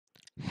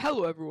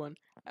Hello everyone,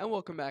 and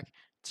welcome back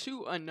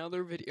to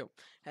another video.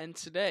 And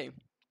today,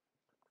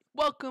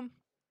 welcome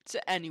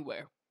to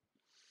Anywhere.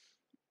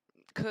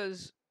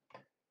 Cause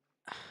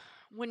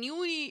when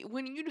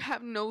you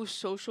have no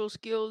social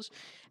skills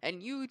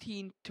and you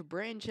need to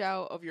branch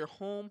out of your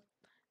home,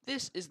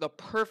 this is the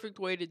perfect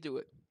way to do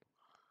it.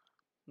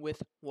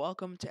 With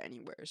Welcome to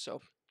Anywhere.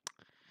 So,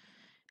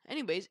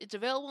 anyways, it's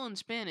available in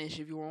Spanish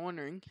if you were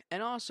wondering,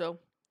 and also,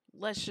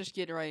 let's just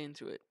get right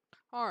into it.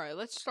 Alright,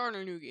 let's start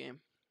a new game.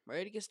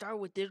 Ready to get started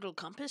with Digital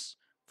Compass?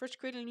 First,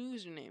 create a new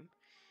username.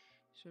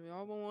 So, the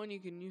album one, you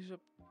can use up.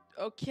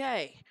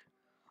 Okay.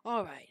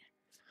 Alright.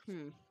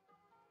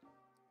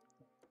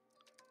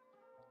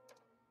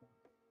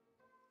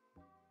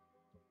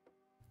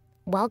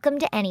 Welcome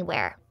to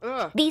Anywhere.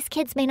 Ugh. These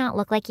kids may not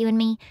look like you and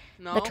me,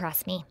 No. but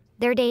trust me,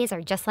 their days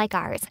are just like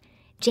ours.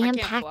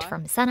 Jam-packed fly.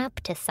 from sunup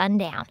to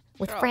sundown,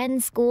 with Shut up.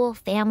 friends, school,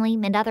 family,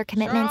 and other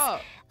commitments. Shut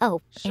up.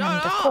 Oh, Shut and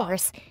of up.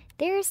 course,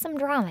 there's some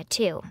drama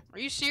too. Are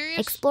you serious?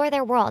 Explore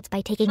their worlds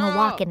by taking Shut a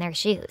walk up. in their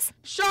shoes.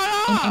 Shut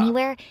In up!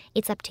 Anywhere,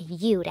 it's up to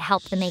you to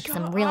help them make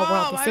some Shut real-world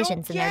up, I don't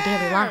decisions in their daily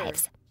care.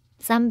 lives.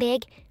 Some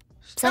big,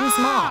 some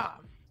small.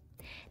 Stop!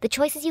 The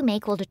choices you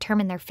make will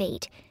determine their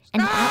fate.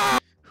 And the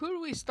Stop! Who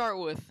do we start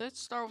with? Let's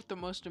start with the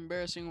most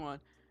embarrassing one.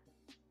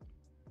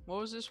 What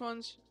was this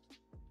one's?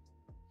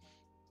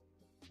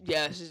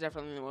 Yeah, this is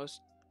definitely the most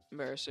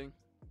embarrassing.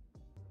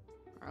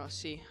 Alright, let's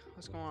see.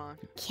 What's going on?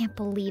 Can't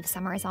believe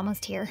summer is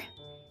almost here.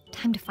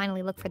 Time to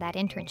finally look for that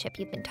internship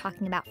you've been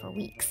talking about for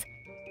weeks.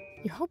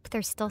 You hope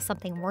there's still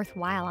something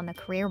worthwhile on the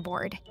career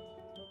board.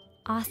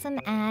 Awesome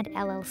Ad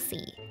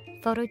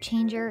LLC, photo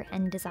changer,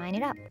 and design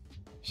it up.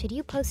 Should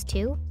you post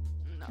too?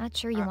 No. Not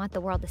sure you want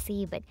the world to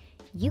see, but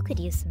you could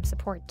use some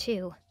support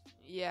too.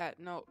 Yeah,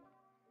 no.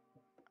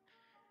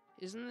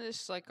 Isn't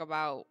this like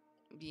about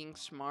being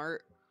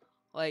smart?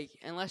 Like,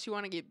 unless you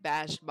want to get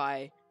bashed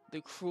by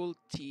the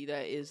cruelty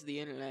that is the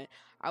internet,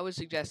 I would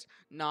suggest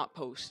not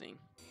posting.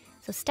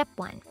 So step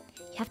 1,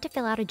 you have to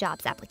fill out a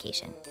jobs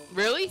application.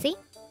 Really? See?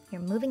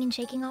 You're moving and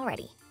shaking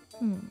already.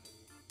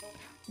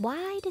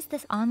 Why does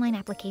this online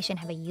application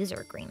have a user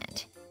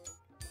agreement?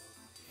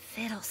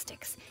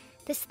 Fiddlesticks.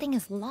 This thing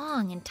is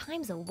long and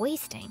time's a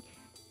wasting.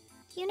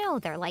 You know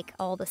they're like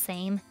all the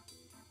same.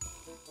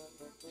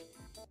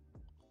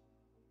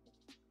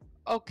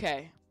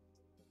 Okay.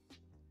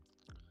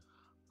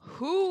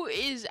 Who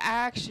is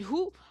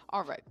actually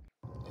alright.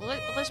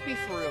 Let's be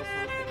for real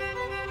for a minute.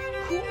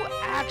 Who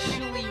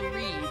actually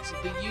reads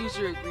the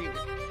user agreement?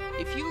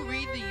 If you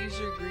read the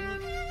user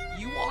agreement,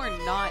 you are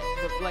not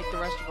like the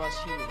rest of us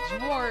humans.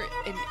 You are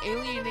an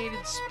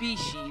alienated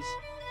species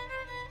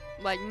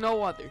like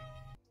no other.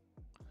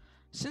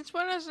 Since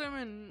when has there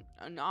been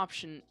an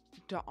option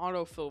to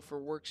autofill for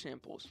work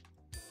samples?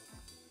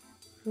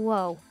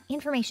 Whoa,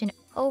 information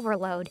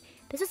overload.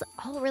 This is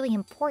all really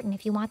important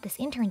if you want this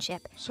internship.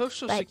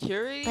 Social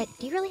Security? But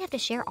do you really have to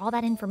share all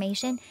that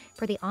information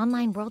for the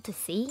online world to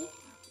see?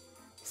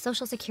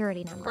 Social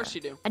security number. Of course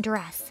you do.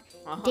 Address.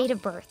 Uh-huh. Date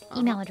of birth.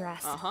 Email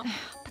address. Uh-huh.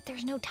 But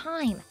there's no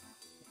time.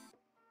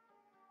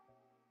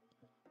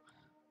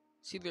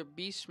 It's either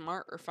be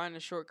smart or find a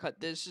shortcut.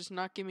 This does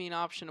not give me an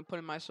option to put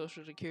in my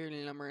social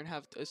security number and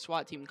have a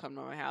SWAT team come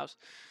to my house.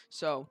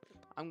 So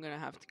I'm gonna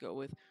have to go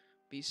with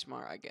be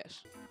smart, I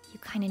guess. You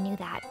kind of knew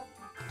that.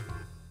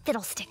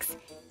 Fiddlesticks.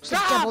 The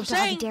Stop double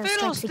saying dog dare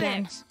strikes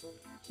again. fiddlesticks!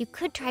 You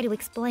could try to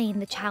explain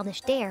the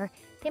childish dare.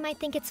 They might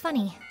think it's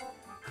funny.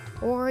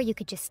 Or you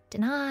could just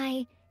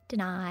deny.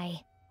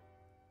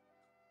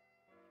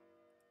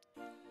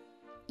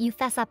 You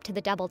fess up to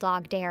the double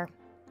dog dare.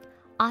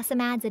 Awesome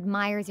Ads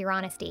admires your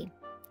honesty.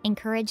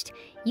 Encouraged,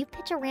 you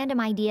pitch a random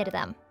idea to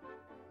them.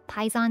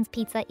 Paisan's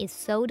pizza is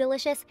so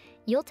delicious,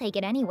 you'll take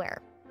it anywhere.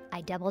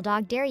 I double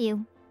dog dare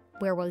you.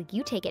 Where will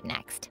you take it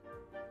next?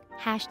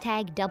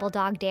 Hashtag Double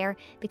Dog Dare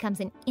becomes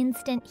an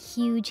instant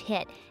huge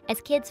hit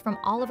as kids from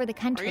all over the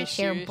country you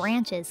share serious?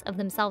 branches of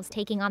themselves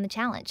taking on the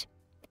challenge.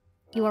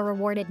 You are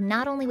rewarded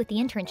not only with the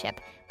internship,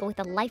 but with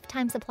a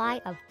lifetime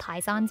supply of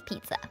Paisan's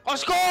pizza.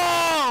 Let's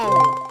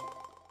go!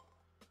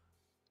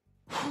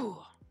 Whew.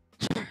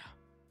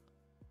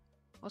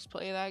 Let's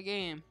play that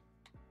game.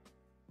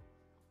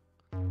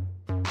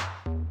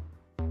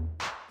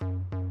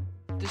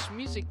 This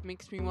music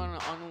makes me want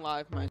to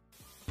unalive my.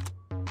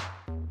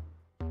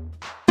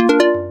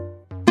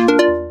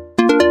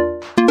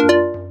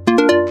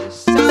 The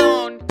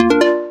sound.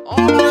 Oh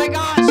my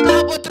god,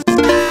 stop with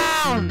the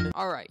sound!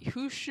 Alright,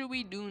 who should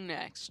we do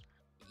next?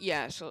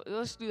 Yeah, so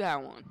let's do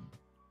that one.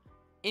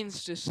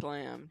 Insta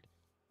slammed.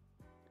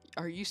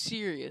 Are you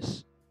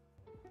serious?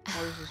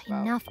 What is this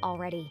about? Enough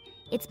already.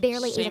 It's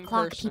barely Same 8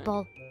 o'clock, person.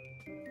 people.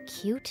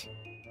 Cute?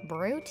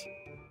 Brute?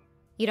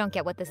 You don't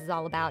get what this is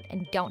all about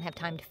and don't have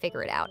time to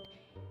figure it out.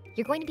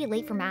 You're going to be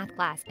late for math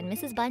class, and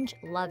Mrs. Bunch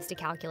loves to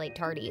calculate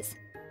tardies.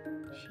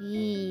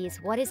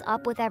 Jeez, what is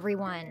up with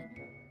everyone?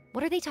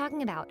 What are they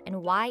talking about,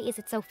 and why is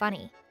it so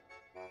funny?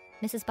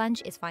 Mrs.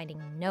 Bunch is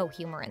finding no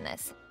humor in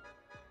this.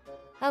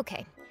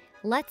 Okay,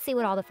 let's see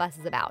what all the fuss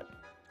is about.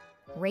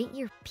 Rate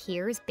your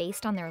peers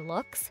based on their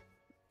looks?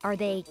 Are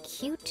they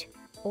cute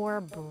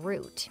or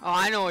brute? Oh,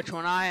 I know which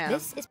one I am.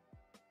 This is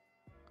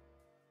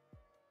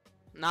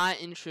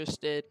Not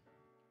interested.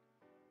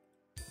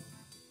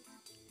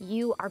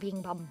 You are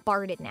being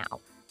bombarded now.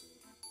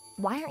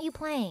 Why aren't you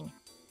playing?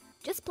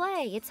 Just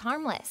play, it's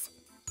harmless.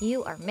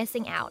 You are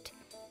missing out.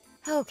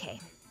 Okay,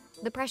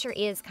 the pressure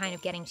is kind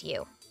of getting to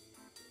you.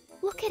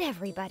 Look at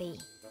everybody.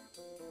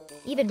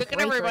 Even Look at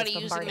Breaker is everybody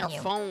using bombarding their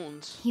you.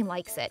 phones. He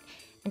likes it,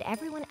 and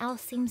everyone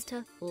else seems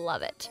to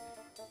love it.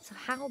 So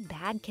how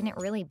bad can it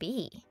really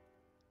be?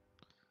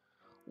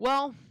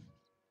 Well,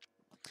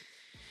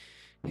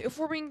 if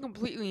we're being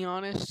completely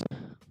honest,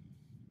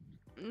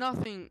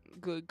 nothing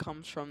good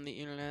comes from the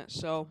internet,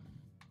 so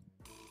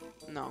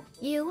no.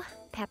 You,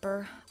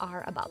 Pepper,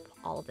 are above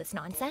all of this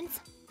nonsense.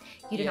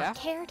 You do Yeah. not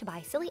care to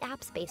buy silly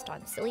apps based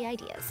on silly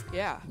ideas.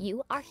 Yeah.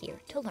 You are here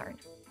to learn.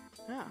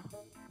 Yeah.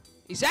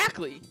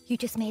 Exactly. You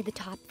just made the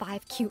top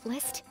 5 cute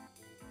list?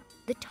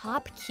 The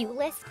top cute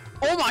list?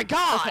 Oh my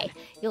god! Okay,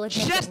 you'll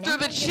admit that Chester now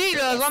the you're Cheetah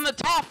is serious. on the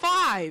top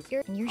 5!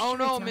 You're Oh sure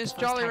no, it's not Miss the first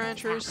Jolly time this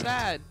Rancher is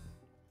happened.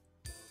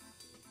 sad.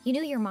 You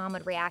knew your mom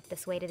would react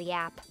this way to the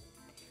app.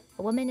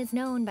 A woman is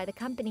known by the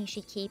company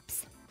she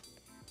keeps.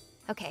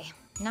 Okay,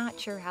 not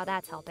sure how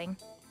that's helping.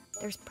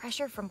 There's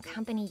pressure from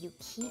company you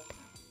keep.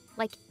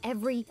 Like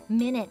every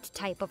minute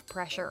type of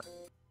pressure.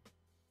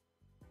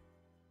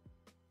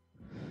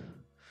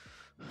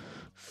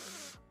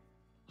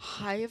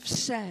 I have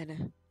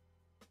said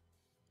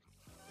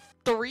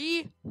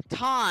 3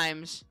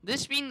 times,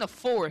 this being the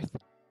 4th,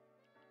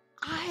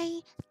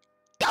 I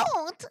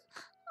don't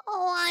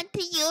want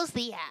to use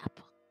the app.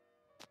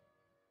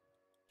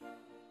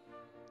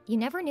 You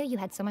never knew you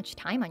had so much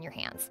time on your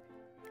hands.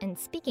 And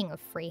speaking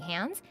of free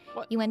hands,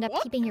 What- you end up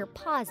what? keeping your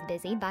paws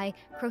busy by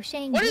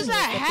crocheting What is beanies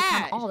that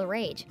hat? become all the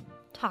rage.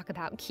 Talk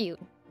about cute.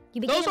 You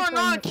begin those are employing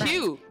not your friends,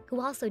 cute.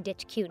 who also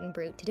ditch Cute and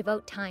Brute to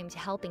devote time to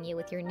helping you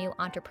with your new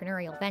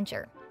entrepreneurial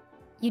venture.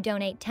 You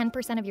donate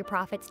 10% of your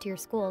profits to your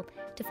school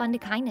to fund a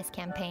kindness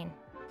campaign.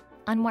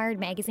 Unwired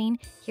Magazine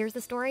hears the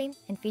story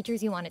and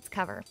features you on its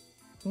cover.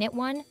 Knit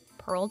 1,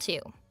 Purl 2.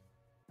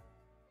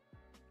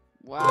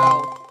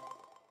 Wow.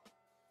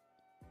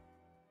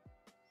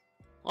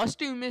 Let's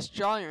do Miss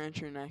Jolly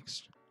Rancher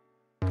next.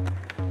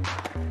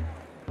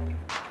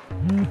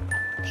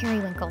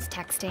 Periwinkle's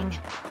texting.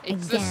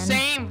 It's Again. the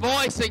same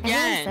voice Everyone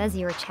again. says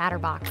you're a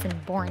chatterbox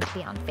and born to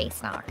be on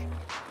Face Knock.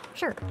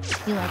 Sure,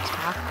 you like to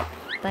talk,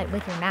 but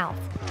with your mouth,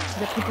 so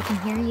that people can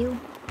hear you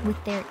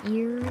with their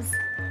ears.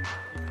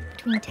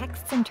 Between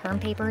texts and term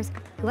papers,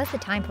 who has the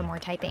time for more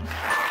typing?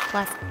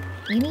 Plus,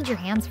 you need your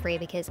hands free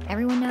because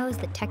everyone knows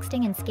that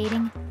texting and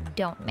skating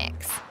don't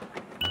mix.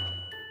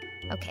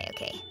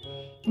 Okay.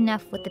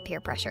 Enough with the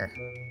peer pressure.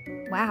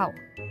 Wow,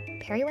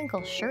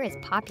 Periwinkle sure is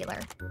popular.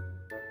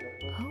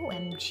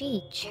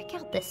 OMG, check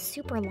out this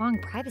super long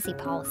privacy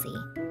policy.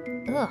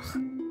 Ugh.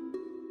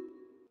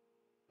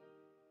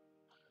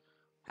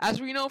 As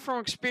we know from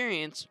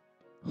experience,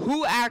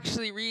 who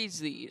actually reads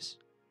these?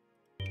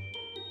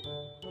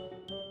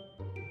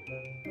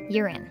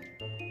 You're in.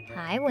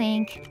 Hi,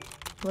 Wink.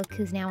 Look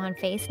who's now on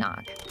Face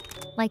Knock.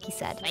 Like you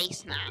said,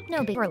 Face knock.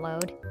 no big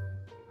overload.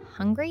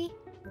 Hungry?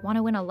 Want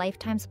to win a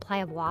lifetime supply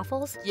of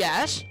waffles?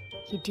 Yes?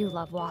 You do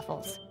love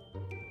waffles.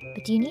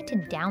 But do you need to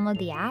download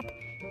the app?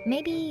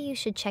 Maybe you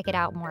should check it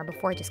out more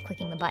before just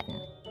clicking the button.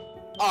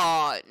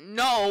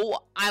 No,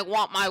 I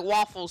want my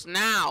waffles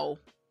now.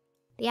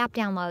 The app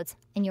downloads,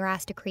 and you're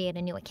asked to create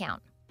a new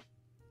account.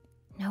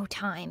 No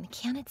time.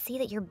 Can't it see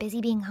that you're busy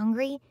being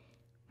hungry?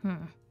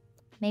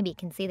 Maybe it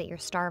can see that you're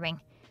starving.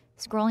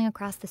 Scrolling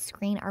across the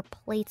screen are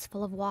plates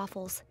full of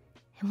waffles.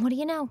 And what do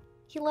you know?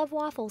 You love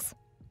waffles.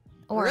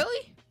 Or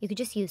Really? you could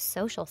just use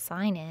social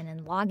sign-in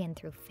and log in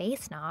through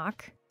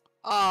FaceKnock.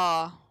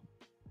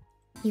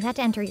 You had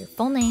to enter your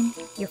full name,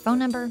 your phone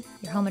number,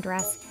 your home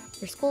address,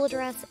 your school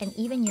address, and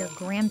even your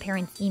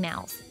grandparents'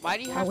 emails. Why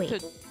do you Oh, have wait.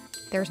 to...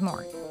 There's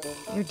more.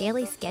 Your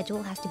daily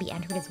schedule has to be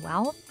entered as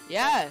well?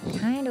 Yes.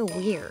 Kinda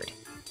weird.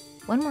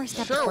 One more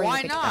step Sure, before why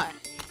you're good to go. not?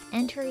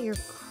 Enter your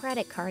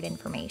credit card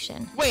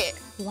information. Wait,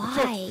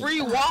 Why? for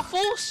free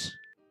waffles?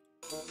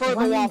 For the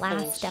One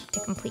waffles. last step to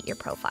complete your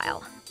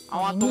profile. I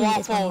All want you the need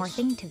is one more waffles.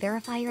 thing to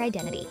verify your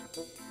identity.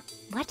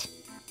 What?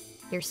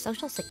 Your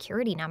social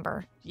security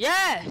number.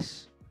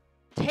 Yes.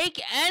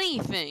 Take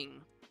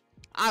anything.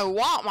 I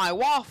want my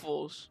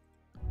waffles.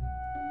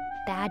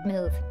 Bad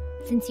move.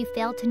 Since you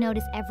failed to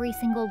notice every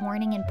single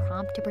warning and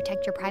prompt to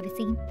protect your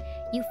privacy,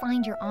 you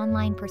find your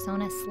online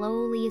persona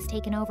slowly is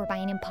taken over by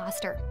an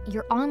imposter.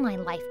 Your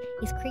online life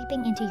is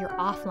creeping into your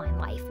offline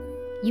life.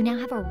 You now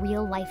have a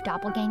real-life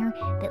doppelganger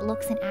that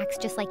looks and acts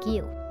just like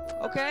you.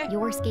 Okay.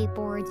 Your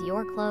skateboards,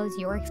 your clothes,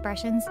 your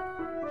expressions.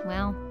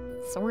 Well,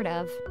 sort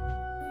of.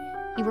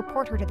 You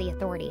report her to the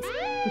authorities,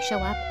 who show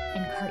up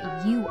and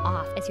cart you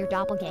off as your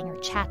doppelganger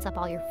chats up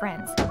all your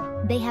friends.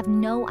 They have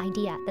no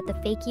idea that the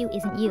fake you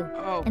isn't you,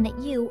 Oh. and that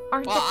you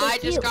aren't Well, the I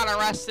fake just you. got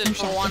arrested You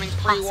for shout wanting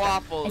free imposter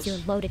waffles. as you're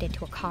loaded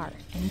into a car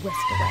and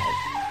whisked away.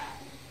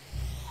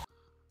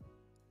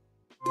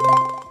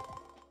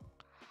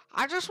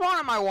 I just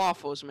wanted my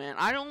waffles, man.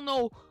 I don't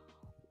know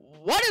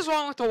what is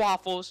wrong with the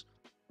waffles,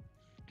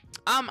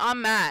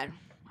 I'm mad.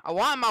 I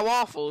wanted my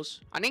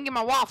waffles. I didn't get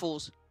my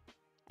waffles.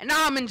 And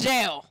now I'm in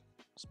jail.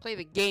 Let's play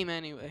the game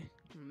anyway.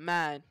 I'm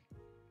mad.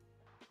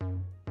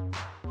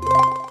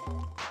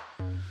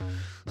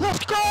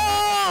 Let's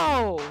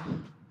go!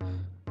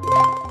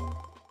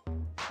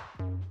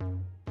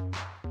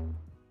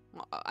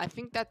 I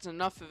think that's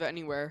enough of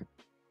anywhere.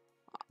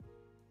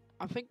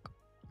 I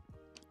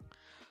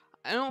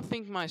don't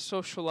think my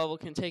social level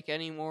can take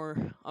any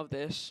more of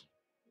this.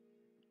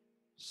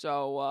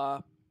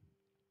 So,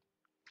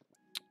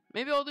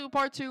 maybe I'll do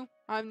part 2.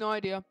 I have no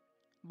idea.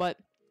 But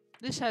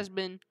this has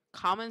been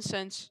Common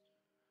Sense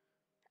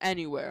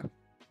Anywhere.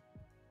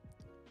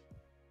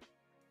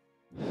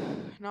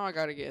 Now I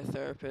gotta get a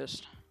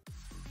therapist.